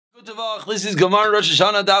This is Gemara Rosh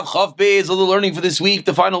Hashanah Daf Chav Beis. All the learning for this week,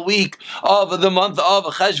 the final week of the month of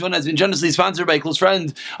Cheshvan, has been generously sponsored by a close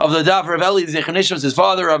friend of the Daf, Rav Eli Zechanishmas, his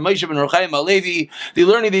father, Rav Moshe ben Ruchaim Alevi. The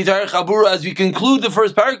learning of the entire Chabura as we conclude the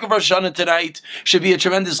first parak of Rosh Hashanah tonight should be a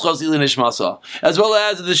tremendous chos l'nishmasa, as well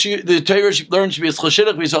as the Torah learned should be a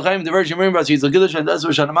choshiach b'yisochaim, the Virgin Mary Bas Yitzchak Gillish and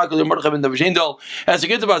Ezra Shanamakal the Mordechai ben Davashendal, as a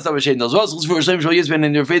good about Davashendal, as well as for Shem Shal Yisben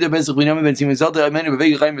and your fader Ben Sechlinam ben Simon Zelda, many of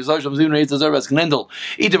Vega Chaim Bezar Shem Zun Reitz Azar Bas Knendel,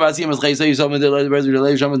 Ita Basim as Chaysa Yisam the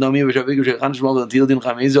Resurrection Sham Nami Vashavik Shekhan Shmal until Din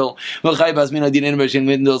Chamizel, Melchai Bas Mina Din Bashin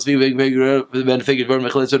Windel Svi Ben Figure Ver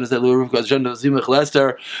Mechleson as the Lure because Shem Sim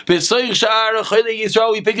Mechlester Besoich Shar Chayli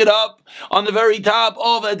Yisrael. We pick it up on the very top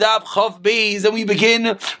of Adaf Chav Beis, and we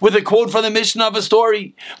begin with a quote from the Mishnah of a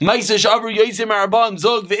story. Ma'aseh Shavar Yosim Arbam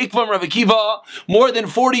Zog Ve'ikvam Rav Akiva. More than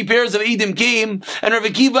 40 pairs of Edom came, and Rav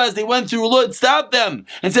Akiva, as they went through Lud, stopped them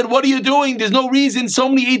and said, "What are you doing? There's no reason. So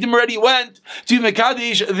many Edom already went to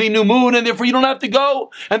Mekadesh, the new moon, and therefore you don't have to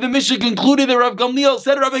go." And the Mishnah concluded that Rav Gamliel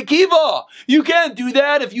said, "Rav Akiva, you can't do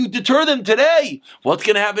that. If you deter them today, what's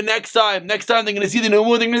going to happen next time? Next time they're going to see the new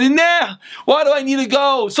moon. They're going to say, nah, why do I need to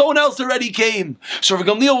go? Someone else already came." So Rav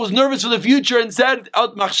Gamliel was nervous for the future and said,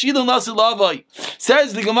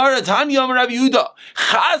 says the Gemara, Tanya Rav Yehuda,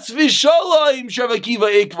 Chas v'shalayim Rav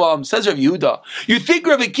Akiva ikvam. Says Rav Yehuda, you think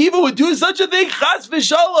Rav Akiva would do such a thing? Chas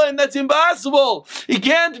v'shalayim, that's impossible. It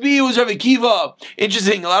can't be. It was Rav Akiva.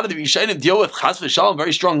 Interesting, a lot of the Rishonim deal with Chas v'shalayim,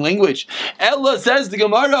 very strong language. Ella, says the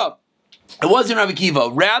Gemara, it wasn't Rav Akiva.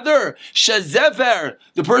 Rather, Shazefer,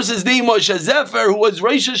 the person's name was Shazefer, who was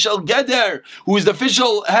Reisha Shel Geder, who was the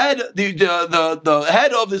official head, the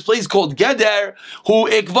head of this place called Geder, who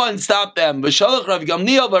Ikvan stopped them. V'shalach Rav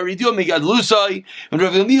Gamliel v'aridu megad lusai, and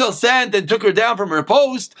Rav Gamliel sent and took her down from her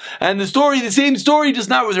post. And the same story, just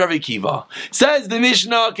not with Rav Akiva. Says the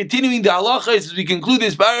Mishnah, continuing the halachas as we conclude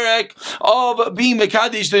this parak of being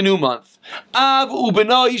Mekadesh the new month. Av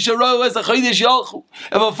u'benai sharo as a chodesh yalchu.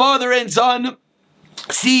 If a father and son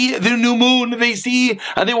see the new moon, they see,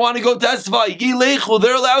 and they want to go testify,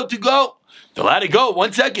 they're allowed to go. They'll let it go.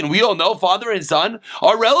 1 second. We all know father and son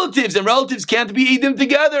are relatives, and relatives can't be Edom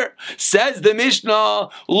together. Says the Mishnah,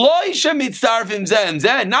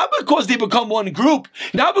 not because they become one group,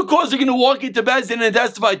 not because they're going to walk into Beis Din and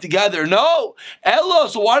testify together. No. Ella,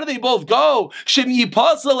 so why do they both go? Let's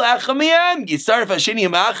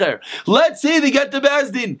say they get to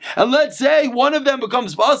Beis Din, and let's say one of them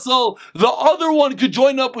becomes basal, the other one could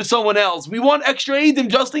join up with someone else. We want extra Edom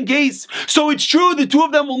just in case. So it's true, the two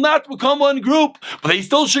of them will not become one group, but they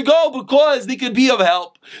still should go because they could be of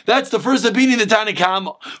help. That's the first opinion of the Tanna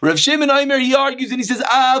Kama. Rav Shimon Aimer, he argues and he says,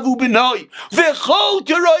 Avu benoi, v'chol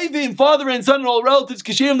karoivim, father and son are all relatives,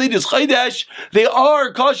 kashem leidus chaydesh, they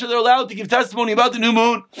are kosher, they're allowed to give testimony about the new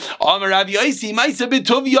moon. Amar Rav Yaisi, Maisa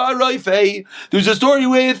b'tovya roifei, there's a story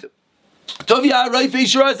with Tovia Raifei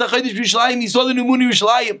Shiraz HaChadesh B'Yerushalayim. He saw the new moon in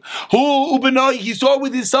Yerushalayim. Hu Ubenai, he saw it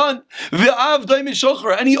with his son. V'av Daimon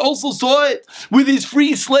Shocher, and he also saw it with his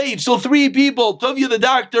free slave. So 3 people: Tovia the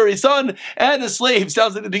doctor, his son, and a slave.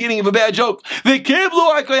 Sounds like the beginning of a bad joke. The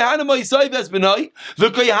Kiblu HaKohanim Ma'isai V'Esbenai. The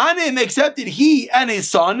Kohanim accepted he and his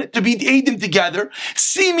son to be Edom together,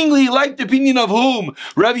 seemingly like the opinion of whom?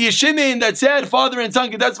 Rabbi Yeshimon, that said father and son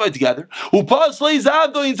can testify together. Upas Leis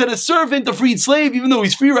Avdoin, said a servant, a freed slave, even though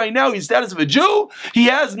he's free right now, he's status of a Jew, he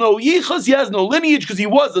has no yichus, he has no lineage because he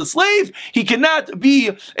was a slave, he cannot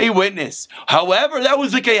be a witness. However, that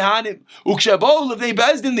was the Kehanim. Ukshabo, if they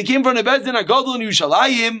Beis Din, they came from the Beis Din Agadol in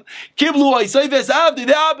Yerushalayim, Kiblu Aisai V'Esavdi,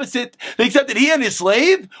 the opposite. They accepted he and his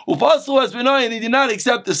slave, Upaslu Esbenai, and they did not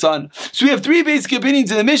accept the son. So we have 3 basic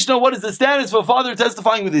opinions in the Mishnah. What is the status for a father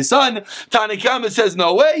testifying with his son? Tanna Kama says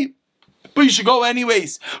no way, but you should go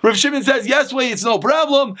anyways. Rav Shimon says, yes way, it's no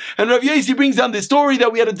problem. And Rav Yaisi brings down this story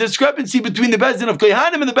that we had a discrepancy between the Beis Din of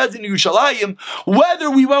Kohanim and the Beis Din of Yerushalayim, whether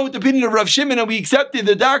we went with the opinion of Rav Shimon and we accepted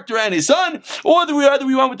the doctor and his son, or whether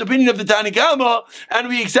we went with the opinion of the Tanna Kama and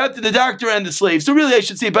we accepted the doctor and the slave. So really I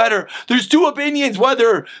should say better, there's 2 opinions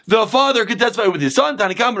whether the father could testify with his son,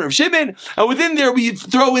 Tanna Kama or Rav Shimon, and within there we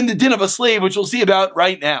throw in the din of a slave, which we'll see about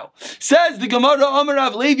right now. Says the Gemara, Amar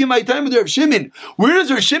Rav Levi, my time with Rav Shimon. Where does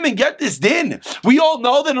Rav Shimon get this din? We all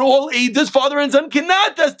know that in all Eidos, father and son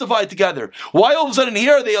cannot testify together. Why all of a sudden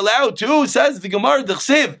here are they allowed to? Says the Gemara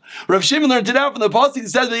D'Chsiv. Rav Shimon learned it out from the Pasuk. It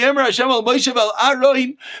says, "V'yemer Hashem al Moshe vel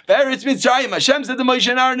Aaron be'eretz Mitzrayim." Hashem said to Moshe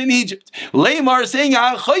and Aaron in Egypt. Leimar, saying,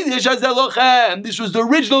 "Ha'chodesh hazeh lochem." This was the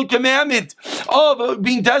original commandment of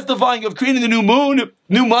being testifying of creating the new moon,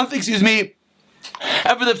 new month.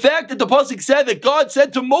 And for the fact that the pasuk said that God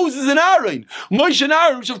said to Moses and Aaron, Moshe and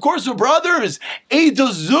Aaron, which of course were brothers,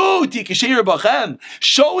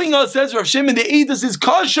 showing us, says Rav Shimon, the Eidos is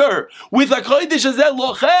kosher with HaKodesh Hazeh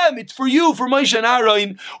Lochem. It's for you, for Moshe and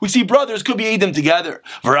Aaron. We see brothers could be Eidim together.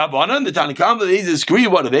 For Rabbanan, the Tanakhama, they disagree.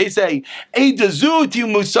 What do they say?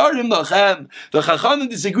 Musarim Lochem. The Chachamim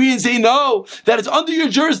disagree and say no, that it's under your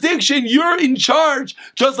jurisdiction. You're in charge,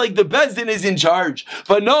 just like the Bezdin is in charge.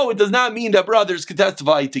 But no, it does not mean that brothers can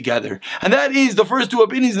testify together. And that is the first two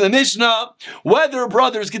opinions in the Mishnah, whether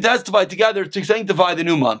brothers can testify together to sanctify the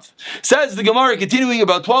new month. Says the Gemara, continuing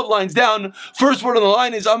about 12 lines down, first word on the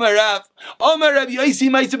line is Amar Rav. Amar Rav Yaisi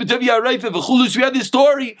Ma'aseh b'Tuvia Reifa v'Chulus. We had this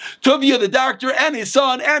story, Tuvia the doctor and his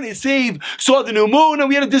son and his save saw the new moon, and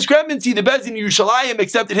we had a discrepancy. The Bezdin Yerushalayim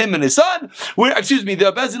accepted him and his son.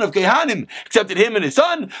 The Bezdin of Kehanim accepted him and his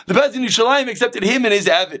son. The Bezdin Yerushalayim accepted him and his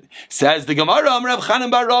Avid. Says the Gemara, Amar Rav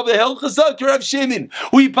Chanan bar Rav Hilchasa to Rav Shimon.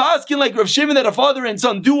 We paskin like Rav Shimon that a father and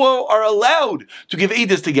son duo are allowed to give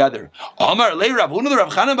Eidos together. Amar Le Rav Huna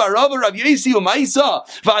Rav Chanan bar Rav Yaisi Umaisa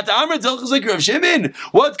V'ata Amar Hilchasa like Rav Shimon.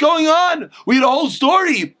 What's going on? We had a whole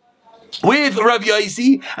story with Rav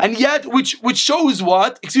Yaisi, and yet which shows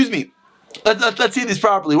what? Excuse me. Let's say this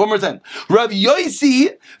properly. One more time. Rav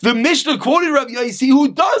Yaisi, the Mishnah quoted Rav Yaisi, who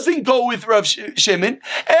doesn't go with Rav Shimon,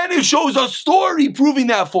 and it shows a story proving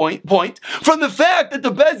that point from the fact that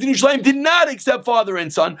the Bezdin Yerushalayim did not accept father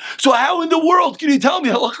and son. So how in the world can you tell me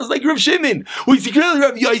halachas like Rav Shimon? We see clearly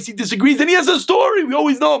Rav Yaisi disagrees, and he has a story. We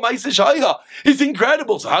always know Ma'aseh Shaya. It's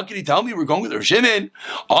incredible. So how can you tell me we're going with Rav Shimon?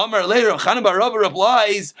 Amar later, Chanan bar Rav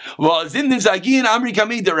replies, "Well, Zimdim Zagin Amri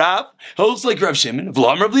Kamei Derav." He looks like Rav Shimon.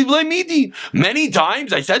 V'lamar b'li v'lei midi. Many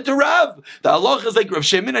times I said to Rav, the halacha is like Rav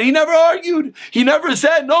Shimon, and he never argued. He never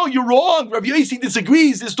said, no, you're wrong. Rav Yaisi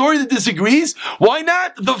disagrees. The story that disagrees. Why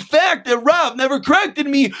not? The fact that Rav never corrected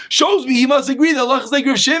me shows me he must agree that halacha is like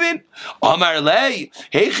Rav Shimon. Amar lei,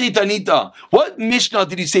 heichi tanita. What Mishnah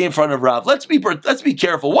did you say in front of Rav? Let's be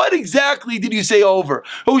careful. What exactly did you say over?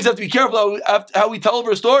 Always have to be careful how we tell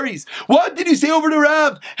over stories. What did you say over to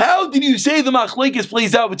Rav? How did you say the machlekes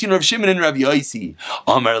plays out between Rav Shimon and Rav Yaisi?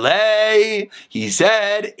 Amar lei. He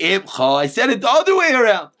said, Ibcha. I said it the other way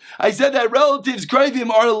around. I said that relatives, Krivim,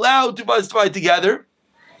 are allowed to testify together,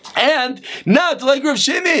 and not like Rav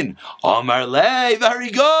Shimon. Amar lei, very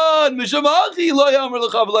good.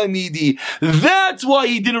 That's why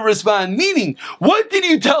he didn't respond. Meaning, what did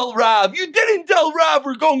you tell Rav? You didn't tell Rav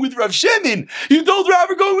we're going with Rav Shimon. You told Rav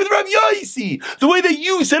we're going with Rav Yaisi. The way that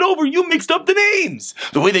you said over, you mixed up the names.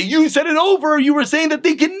 The way that you said it over, you were saying that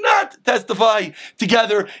they cannot testify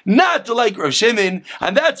together, not like Rav Shimon,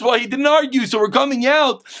 and that's why he didn't argue. So we're coming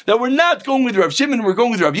out that we're not going with Rav Shimon, we're going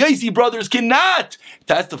with Rav Yaisi. Brothers cannot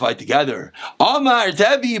testify together. Amar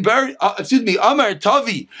Tavi, Amar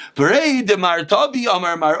Tavi, Bereid, Amar Tavi,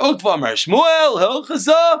 Amar Mar Ukva, Amar Shmuel,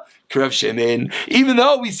 Hilchasa, Rav Shimon. Even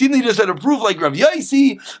though we seemingly just had a proof like Rav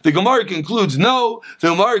Yaisi, the Gemara concludes no. The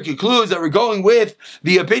Gemara concludes that we're going with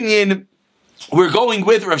the opinion. We're going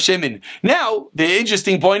with Rav Shimon. Now, the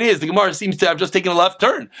interesting point is, the Gemara seems to have just taken a left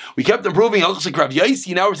turn. We kept improving Hilchos Rav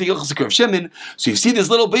Yaisi, now we're saying Hilchos Rav Shimon. So you see this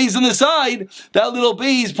little base on the side, that little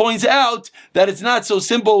base points out that it's not so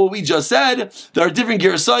simple what we just said. There are different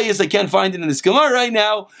Gersayas, I can't find it in this Gemara right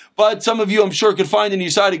now, but some of you I'm sure could find in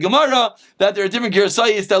your side of Gemara, that there are different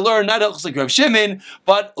Gersayas that learn not Hilchos Rav Shimon,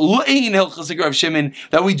 but L'ein Hilchos Rav Shimon,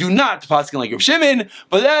 that we do not paskin like Rav Shimon.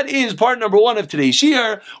 But that is part number one of today's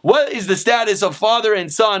shiur. What is the status of father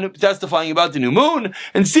and son testifying about the new moon?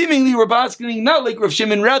 And seemingly we're paskening not like Rav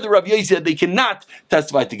Shimon, rather Rav Yaisi, that they cannot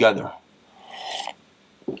testify together.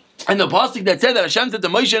 And the pasuk that said that Hashem said to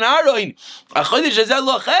Moshe and Aaron, "Achodesh Hazeh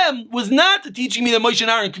Lochem," was not teaching me that Moshe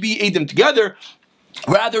and Aaron could be Eidim together.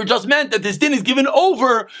 Rather, it just meant that this din is given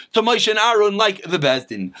over to Moshe and Aaron like the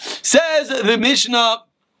Bezdin. Says the Mishnah,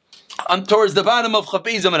 towards the bottom of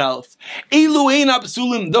Chafei Zaman Aleph, Elu ein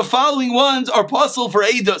absulim. The following ones are pasul for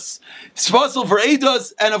Eidos. It's pasul for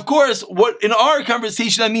Eidos, and of course, what in our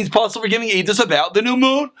conversation that means pasul for giving Eidos about the new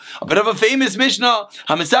moon. A bit of a famous Mishnah: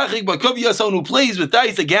 Hamesachik b'kovya, someone who plays with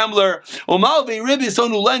dice, a gambler. Umalvei ribis,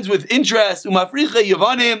 someone who lends with interest. Umafriche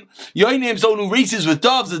yavanim, yoinim, someone who races with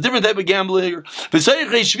doves, a different type of gambler. B'sayich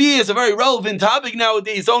shvi is a very relevant topic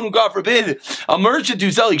nowadays. Someone who, God forbid, a merchant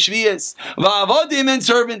who's selling shvias. Va'avadim, and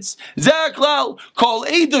servants. Zaklal, call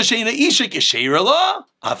Eidoshena Isha Kesheirala,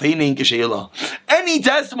 Afein Kesheirala. Any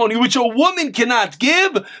testimony which a woman cannot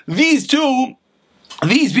give, these two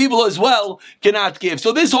these people as well cannot give.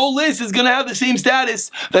 So this whole list is going to have the same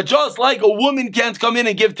status, that just like a woman can't come in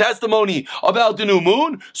and give testimony about the new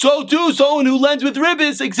moon, so too someone who lends with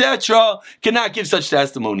ribbis, etc., cannot give such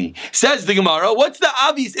testimony. Says the Gemara, what's the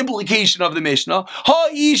obvious implication of the Mishnah?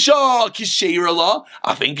 Ha-isha kisheirala,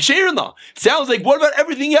 afin kisheirala. Sounds like, what about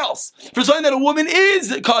everything else? For something that a woman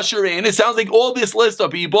is kosher in, it sounds like all this list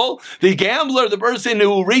of people, the gambler, the person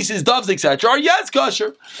who races doves, etc., are yes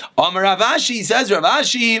kosher. Amar Rav Ashi, says Rav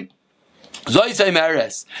Ashi, Zoisai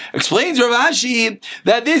Meres, explains Rav Ashi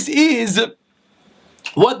that this is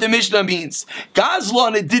what the Mishnah means.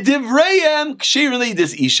 Gazlan didivrayem ksheirli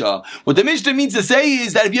this isha. What the Mishnah means to say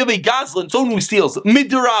is that if you have a gazlan, someone who steals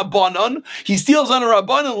midrabanan, he steals on a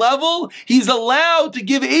rabbanan level, he's allowed to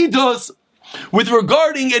give eidos with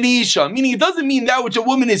regarding an isha, meaning it doesn't mean that which a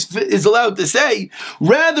woman is allowed to say.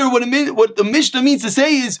 Rather, what the Mishnah means to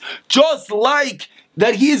say is just like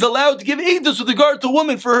that he is allowed to give edus with regard to a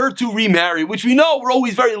woman for her to remarry, which we know we're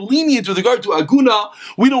always very lenient with regard to aguna.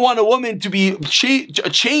 We don't want a woman to be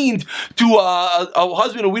chained to a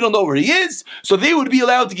husband who we don't know where he is, so they would be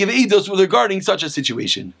allowed to give edus with regarding such a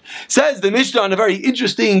situation. Says the Mishnah on a very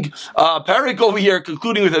interesting parak over here,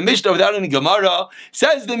 concluding with a Mishnah without any Gemara.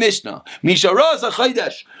 Says the Mishnah, Misharaz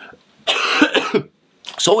HaChaydesh.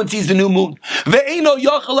 Someone sees the new moon,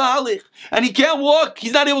 and he can't walk.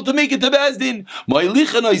 He's not able to make it to Bezdin.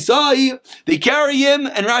 They carry him,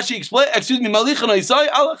 and Rashi explains.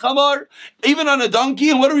 Even on a donkey.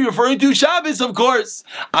 And what are we referring to? Shabbos, of course.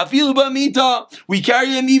 We carry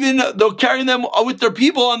him, even though carrying them with their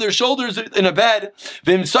people on their shoulders in a bed.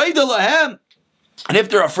 And if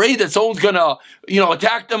they're afraid that someone's gonna,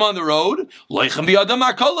 attack them on the road,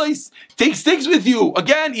 take sticks with you.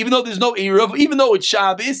 Again, even though there's no Erev, even though it's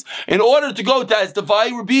Shabbos, in order to go testify,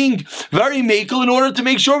 we're being very makel in order to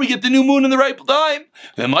make sure we get the new moon in the right time.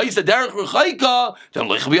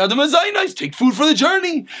 Take food for the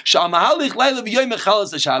journey.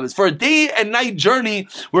 For a day and night journey,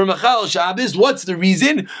 we're Machal Shabbos. What's the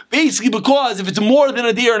reason? Basically because if it's more than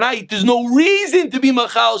a day or night, there's no reason to be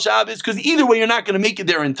Machal Shabbos, because either way you're not going to make it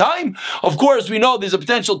there in time. Of course, we know there's a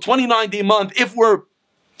potential 29-day month if we're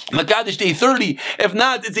Makadish day 30. If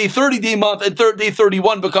not, it's a 30-day month, and day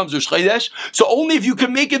 31 becomes Rosh Chodesh. So only if you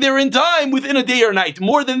can make it there in time within a day or night.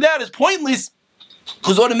 More than that is pointless,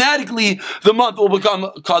 because automatically the month will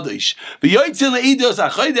become Kaddish.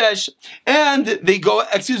 And they go, and they go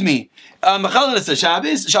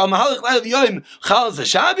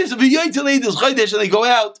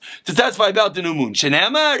out to testify about the new moon.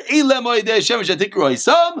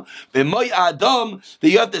 That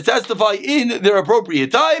you have to testify in their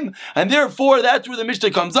appropriate time, and therefore that's where the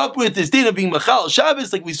Mishnah comes up with this day of being Machal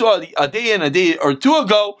Shabbos, like we saw a day or two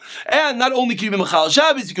ago. And not only can you be Machal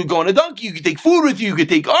Shabbos, you could go on a donkey, you could take food with you, you could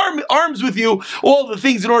take arms with you, all the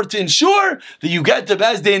things in order to ensure that you get to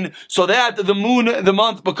Bezdin, so that the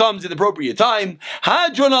month becomes in the appropriate time.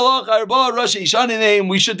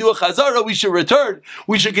 We should do a chazara, we should return,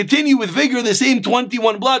 we should continue with vigor the same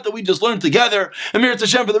 21 blot that we just learned together. And Mir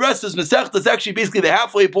Tashem for the rest of this Masechta is actually basically the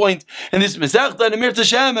halfway point in this Masechta. And Mir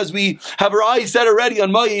Tashem, as we have our eyes set already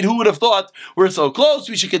on Mayid, who would have thought we're so close?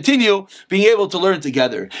 We should continue being able to learn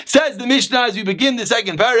together. Says the Mishnah as we begin the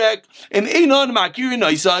second parak,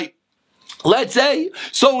 let's say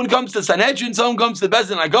someone comes to Sanhedrin, someone comes to the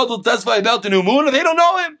Bezdin Hagadol to testify about the new moon, and they don't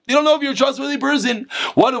know him. They don't know if you're a trustworthy person.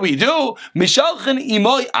 What do? Mishalchen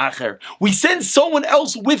imoy acher. We send someone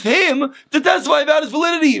else with him to testify about his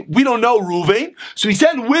validity. We don't know Reuven, so we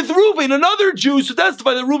send with Reuven another Jew to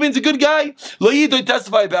testify that Reuven's a good guy. Loyidoy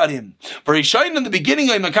testify about him. Verishayin in the beginning,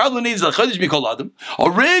 originally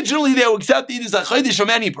they will accept the Eidos HaChodesh from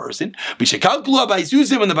any person. When the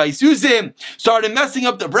Baisusim started messing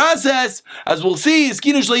up the process, as we'll see, and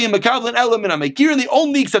they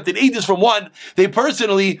only accepted edus from one they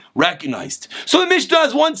personally recognized. So the Mishnah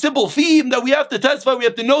has one simple theme that we have to testify. We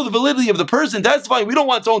have to know the validity of the person testifying. We don't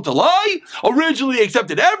want someone to lie. Originally they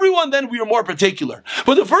accepted everyone, then we are more particular.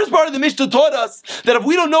 But the first part of the Mishnah taught us that if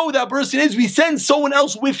we don't know who that person is, we send someone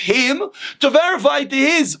else with him to verify to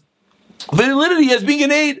his validity as being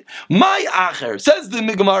an aid. My acher, says the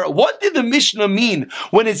Gemara, what did the Mishnah mean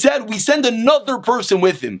when it said we send another person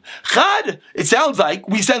with him? Chad, it sounds like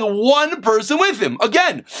we send one person with him.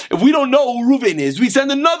 Again, if we don't know who Reuven is, we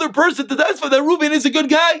send another person to testify that Reuven is a good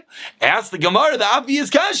guy. Ask the Gemara the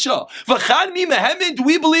obvious kasha. V'chad mi mehemed, do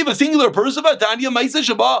we believe a singular person? Vatanya Maisa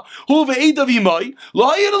Shaba, hu ve'edav imay,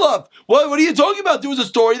 la'ayadalav. What are you talking about? There was a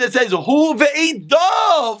story that says hu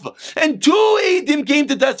ve'edav, and two Eidim came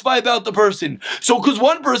to testify about the the person. So, because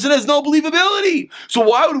one person has no believability. So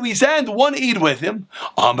why would we send one aid with him?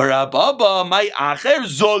 Amar Abba, my acher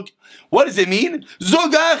zog. What does it mean?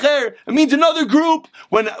 Zog acher. It means another group.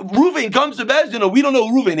 When Reuven comes to Bezdin, we don't know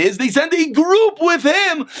who Reuven is, they send a group with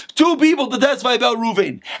him, 2 people to testify about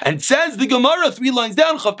Reuven. And says the Gemara 3 lines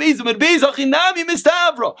down,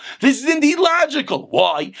 this is indeed logical.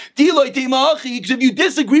 Why? Because if you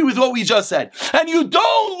disagree with what we just said, and you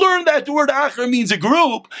don't learn that the word acher means a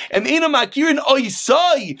group, and what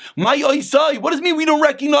does it mean we don't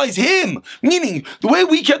recognize him? Meaning, the way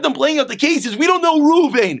we kept on playing out the case is we don't know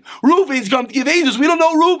Reuven. Reuven's come to give angels. We don't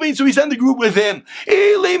know Reuven, so we send the group with him.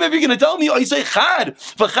 If you're going to tell me, I say chad,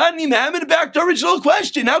 back to original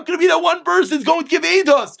question. How could it be that one person is going to give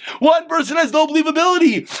angels? One person has no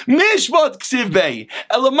believability. Mishpat ksivbei.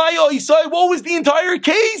 Elamai oisai. What was the entire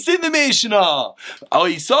case in the Mishnah?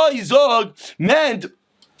 Oisai zog meant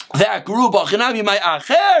that group, Achinami my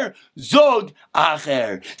acher, zog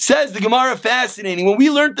acher. Says the Gemara, fascinating. When we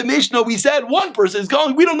learned the Mishnah, we said one person is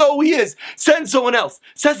going, we don't know who he is. Send someone else.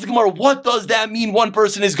 Says the Gemara, what does that mean one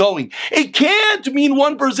person is going? It can't mean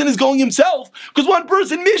one person is going himself, because one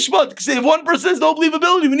person, mishmat, if one person has no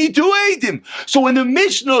believability, we need to aid him. So when the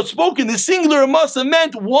Mishnah spoke in the singular, it must have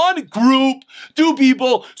meant one group, 2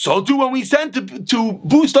 people. So too when we send to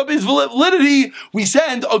boost up his validity, we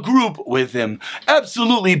send a group with him.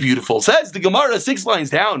 Absolutely beautiful. Says the Gemara 6 lines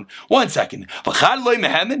down. 1 second.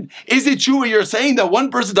 Is it true what you're saying that one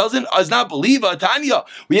person does not believe? Tanya,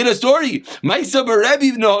 we had a story.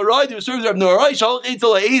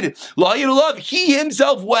 He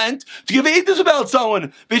himself went to give aid about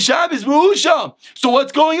someone. So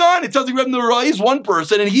what's going on? It sounds like Reb Norai is one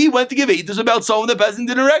person and he went to give aid about someone the peasant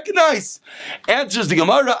didn't recognize. Answers the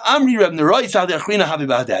Gemara, Amri Reb Norai.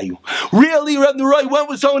 Really, Reb Norai went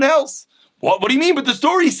with someone else. What do you mean? But the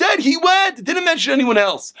story said he went. It didn't mention anyone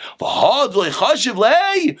else. Why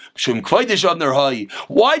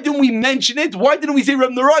didn't we mention it? Why didn't we say Reb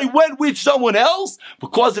Norai went with someone else?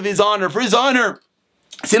 Because of his honor. For his honor,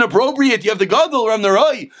 it's inappropriate. You have the Gadol Reb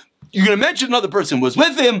Norai. You're going to mention another person was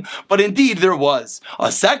with him, but indeed there was.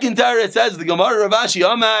 A second Torah, it says, the Gemara Rav Ashi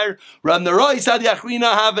Amar, Reb Norai Sadi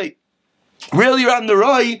Achrina Have. Really, Reb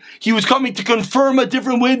Norai, he was coming to confirm a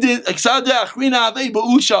different witness.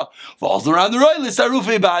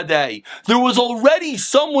 There was already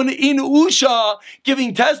someone in Usha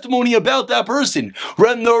giving testimony about that person.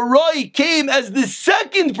 Reb Norai came as the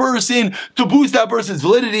second person to boost that person's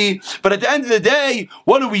validity. But at the end of the day,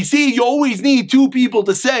 what do we see? You always need 2 people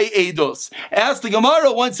to say Eidos. Ask the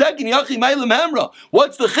Gemara 1 second.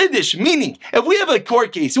 What's the Chiddush? Meaning, if we have a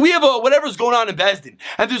court case, we have whatever's going on in Bezdin,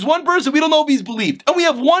 and there's one person we don't know if he's believed, and we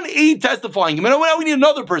have one aid testifying him, and now we need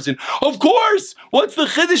another person. Of course, what's the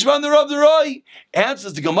chiddush on the Rav Norai?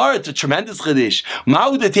 Answers the Gemara, it's a tremendous chiddush.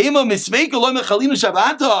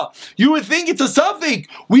 You would think it's a suffix.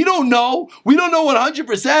 We don't know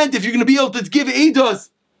 100% if you're going to be able to give eidos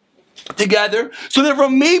together, so therefore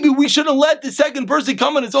maybe we shouldn't let the second person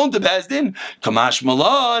come on his own to Bezdin. Kamash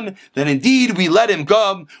Malan, then indeed we let him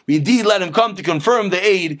come. We indeed let him come to confirm the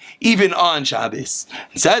aid even on Shabbos.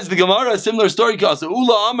 It says the Gemara, a similar story calls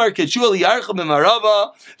Ula Amar Ketshua Liyarcham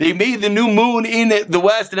Marava. They made the new moon in the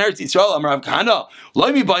west in Eretz Yisrael. Amar Rav Kahana.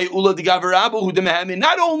 Loimi by Ula the Gavarabu who demehamin.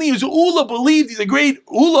 Not only is Ula believed, he's a great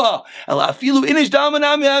Ula. Elafilu inish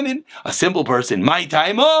damanam. A simple person. My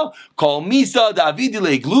taima call Misa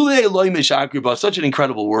Davidile Glule. Such an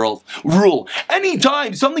incredible rule.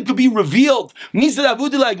 Anytime something could be revealed, we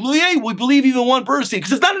believe even one person,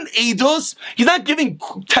 because it's not an eidos. He's not giving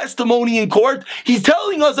testimony in court. He's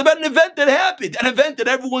telling us about an event that happened, an event that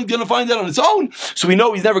everyone's going to find out on its own. So we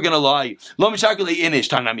know he's never going to lie.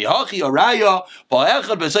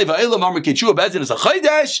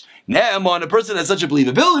 A person has such a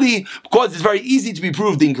believability because it's very easy to be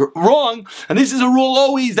proved wrong. And this is a rule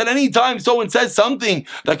always that anytime someone says something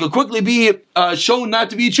that could quickly be shown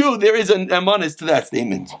not to be true, there is an amanis to that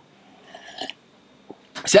statement.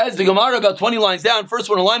 Says the Gemara about 20 lines down. First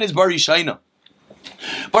one line is Bari Shaina.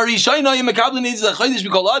 The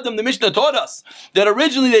Mishnah taught us that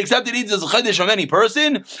originally they accepted Eid as a Chiddush from any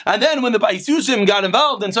person, and then when the Baisusim got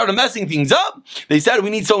involved and started messing things up, they said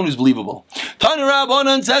we need someone who's believable. Tanya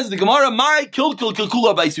Rabbanan says the Gemara, my kilkul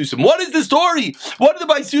kilkula Baisusim. What is the story? What did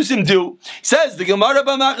the Baisusim do? Says the Gemara,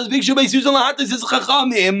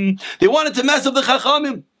 they wanted to mess up the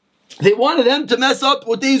Chachamim. They wanted them to mess up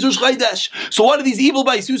what days Rosh Chodesh. So what do these evil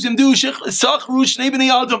Baisusim do?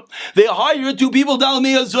 They hire two people,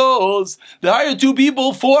 they hire two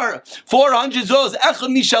people for 400 zos.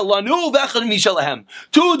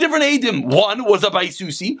 Two different Eidim. One was a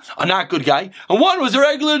Baisusi, a not good guy, and one was a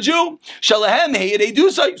regular Jew. So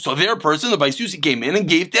their person, the Baisusi, came in and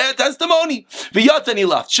gave their testimony. V'yatani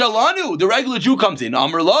left. Shalanu, the regular Jew, comes in.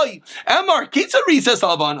 Amar Loi, Amar Kitzari, says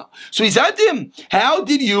Alvana. So he said to him, how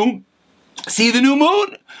did you see the new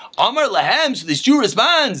moon? Amar Lahem, so this Jew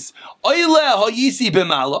responds, Oile Hayisi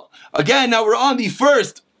B'mala. Again, now we're on the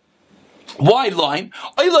first wide line.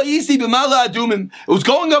 It was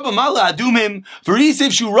going up a Mala Adumim,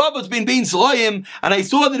 and I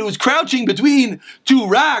saw that it was crouching between two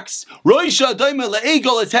racks.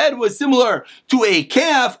 Its head was similar to a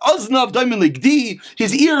calf.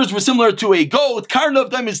 His ears were similar to a goat.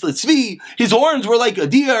 His horns were like a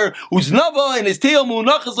deer. And his tail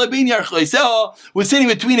was sitting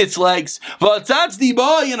between its legs.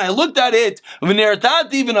 And I looked at it, and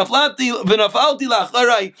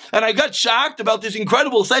I got shocked about this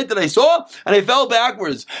incredible sight that I saw, and I fell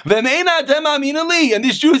backwards. And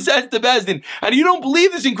this Jew says to Bezdin, and you don't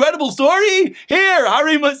believe this incredible story? Here, I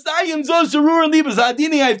have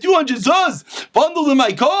 200 zuz bundled in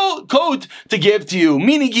my coat to give to you.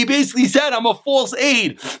 Meaning he basically said, I'm a false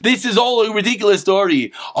aid. This is all a ridiculous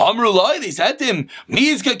story. They said to him,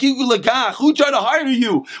 who tried to hire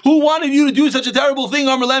you? Who wanted you to do such a terrible thing?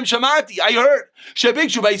 I heard. I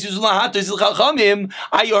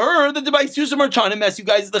heard that the Baisusim are trying to mess you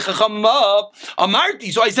guys, the Chachamim, up.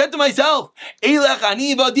 Amarti, so I said to myself,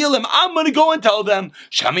 I'm going to go and tell them,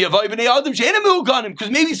 because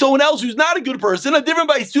maybe someone else who's not a good person, a different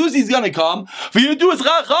Baisusi, is going to come for you to do his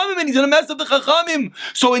Chachamim, and he's going to mess up the Chachamim.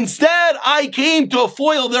 So instead, I came to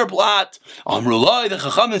foil their plot. Amrullah, the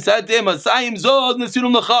Chachamim said to him,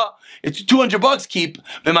 it's $200 keep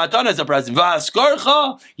b'matan as a present.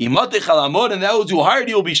 V'askarcha yimatich alamod, and those who hired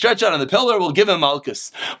you will be stretched out on the pillar. Will give him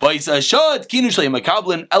malchus. V'isashad kinushlei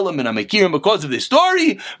makablan element amakirim. Because of this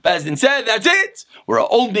story, Bezdin said, "That's it. We're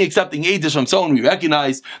only accepting edus from someone we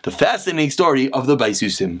recognize." The fascinating story of the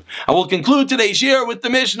Baisusim. And we'll conclude today's share with the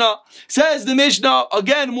Mishnah. Says the Mishnah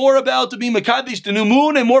again more about to be mekadesh the new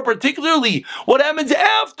moon, and more particularly what happens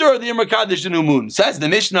after the mekadesh the new moon. Says the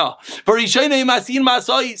Mishnah.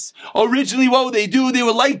 Originally, what would they do? They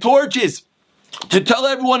would light torches to tell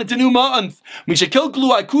everyone it's a new month. When the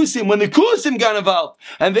Kusim got involved,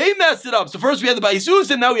 and they messed it up. So first we had the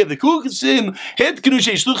Baisusim, now we have the Kusim.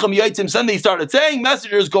 Then they started saying,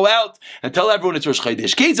 messengers go out and tell everyone it's Rosh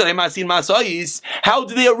Chodesh. How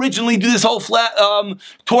did they originally do this whole flat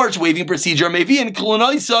torch waving procedure? They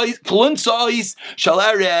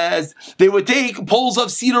would take poles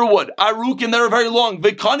of cedar wood, arukim that are very long,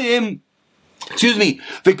 V'kanim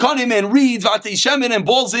and reeds, v'atei and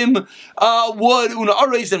balsim, wood,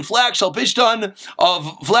 unares and flax, shalpishtan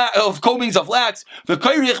of combings of flax,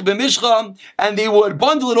 v'kayrich b'mishcha, and they would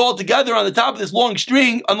bundle it all together on the top of this long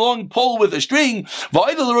string, a long pole with a string,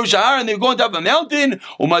 v'aydel rosh ha'ar, and they would go on top of a mountain,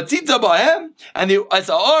 umatzitza b'hem, and they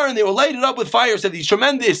would light it up with fire. So these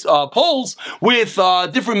tremendous poles with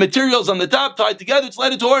different materials on the top tied together to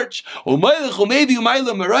light a torch, and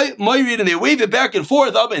they wave it back and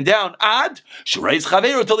forth, up and down,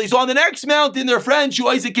 until they saw on the next mountain their friend Shu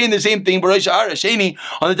Isaac came, the same thing, on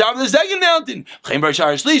the top of the second mountain, on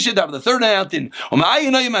the top of the third mountain.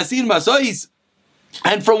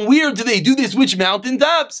 And from where do they do this? Which mountain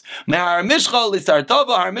tops? And the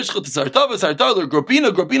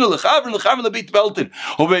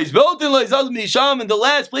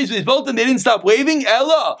last place where it's built, they didn't stop waving.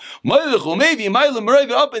 Ella,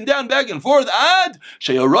 up and down, back and forth.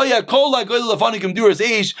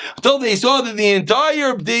 Until they saw that the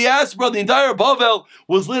entire diaspora, the entire Bavel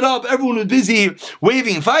was lit up. Everyone was busy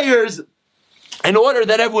waving fires, in order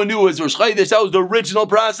that everyone knew it was Rosh Chodesh. That was the original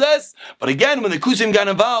process. But again, when the Kusim got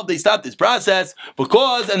involved, they stopped this process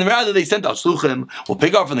and rather they sent out Shluchim. We'll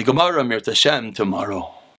pick up from the Gemara Mir Tashem tomorrow.